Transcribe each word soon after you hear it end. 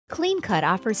CleanCut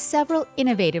offers several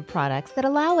innovative products that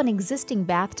allow an existing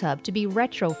bathtub to be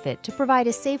retrofit to provide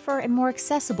a safer and more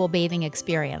accessible bathing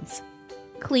experience.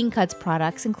 CleanCut's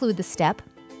products include the step,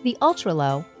 the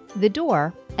ultra-low, the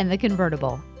door, and the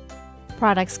convertible.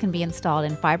 Products can be installed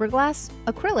in fiberglass,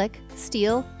 acrylic,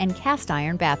 steel, and cast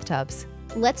iron bathtubs.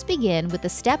 Let's begin with the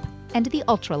step and the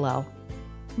ultra-low.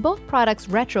 Both products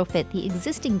retrofit the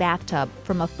existing bathtub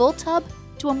from a full tub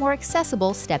to a more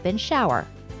accessible step-in shower.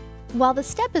 While the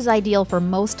step is ideal for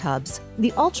most tubs,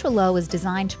 the ultra-low is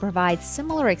designed to provide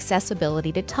similar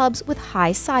accessibility to tubs with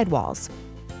high sidewalls.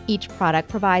 Each product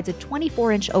provides a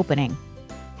 24-inch opening,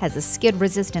 has a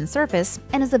skid-resistant surface,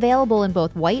 and is available in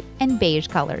both white and beige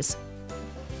colors.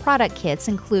 Product kits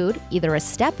include either a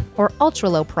step or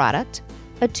ultra-low product,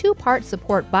 a 2-part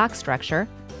support box structure,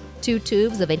 2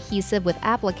 tubes of adhesive with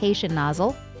application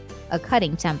nozzle, a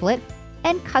cutting template,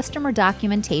 and customer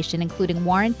documentation including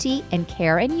warranty and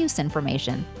care and use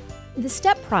information. The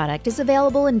step product is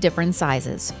available in different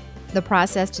sizes. The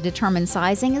process to determine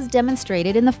sizing is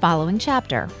demonstrated in the following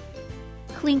chapter.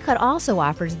 CleanCut also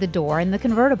offers the door and the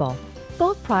convertible.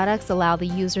 Both products allow the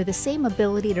user the same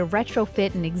ability to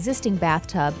retrofit an existing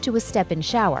bathtub to a step-in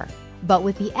shower, but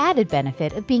with the added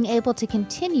benefit of being able to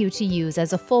continue to use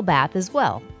as a full bath as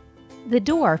well. The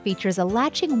door features a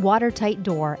latching watertight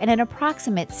door and an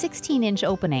approximate 16-inch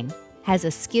opening, has a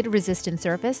skid-resistant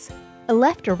surface, a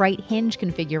left or right hinge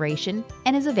configuration,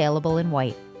 and is available in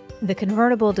white. The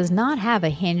convertible does not have a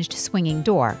hinged swinging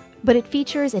door, but it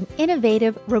features an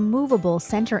innovative, removable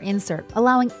center insert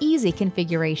allowing easy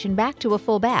configuration back to a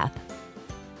full bath.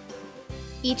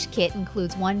 Each kit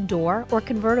includes one door or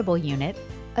convertible unit,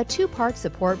 a 2-part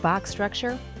support box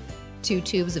structure, 2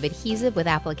 tubes of adhesive with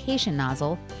application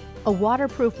nozzle, a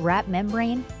waterproof wrap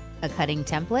membrane, a cutting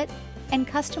template, and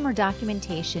customer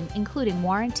documentation including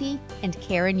warranty and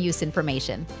care and use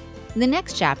information. The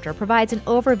next chapter provides an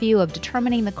overview of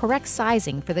determining the correct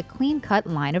sizing for the CleanCut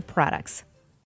line of products.